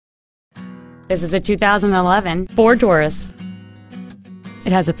This is a 2011 Ford Taurus.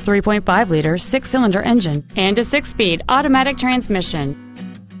 It has a 3.5-liter six-cylinder engine and a 6-speed automatic transmission.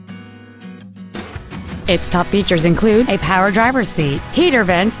 Its top features include a power driver's seat, heater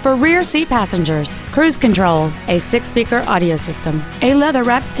vents for rear seat passengers, cruise control, a 6-speaker audio system, a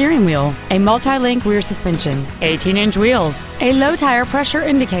leather-wrapped steering wheel, a multi-link rear suspension, 18-inch wheels, a low tire pressure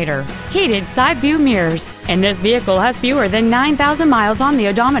indicator, heated side view mirrors, and this vehicle has fewer than 9,000 miles on the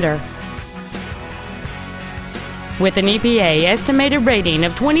odometer. With an EPA estimated rating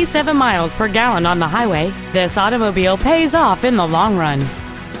of 27 miles per gallon on the highway, this automobile pays off in the long run.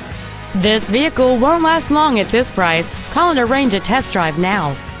 This vehicle won't last long at this price. Call and arrange a test drive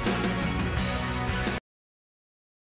now.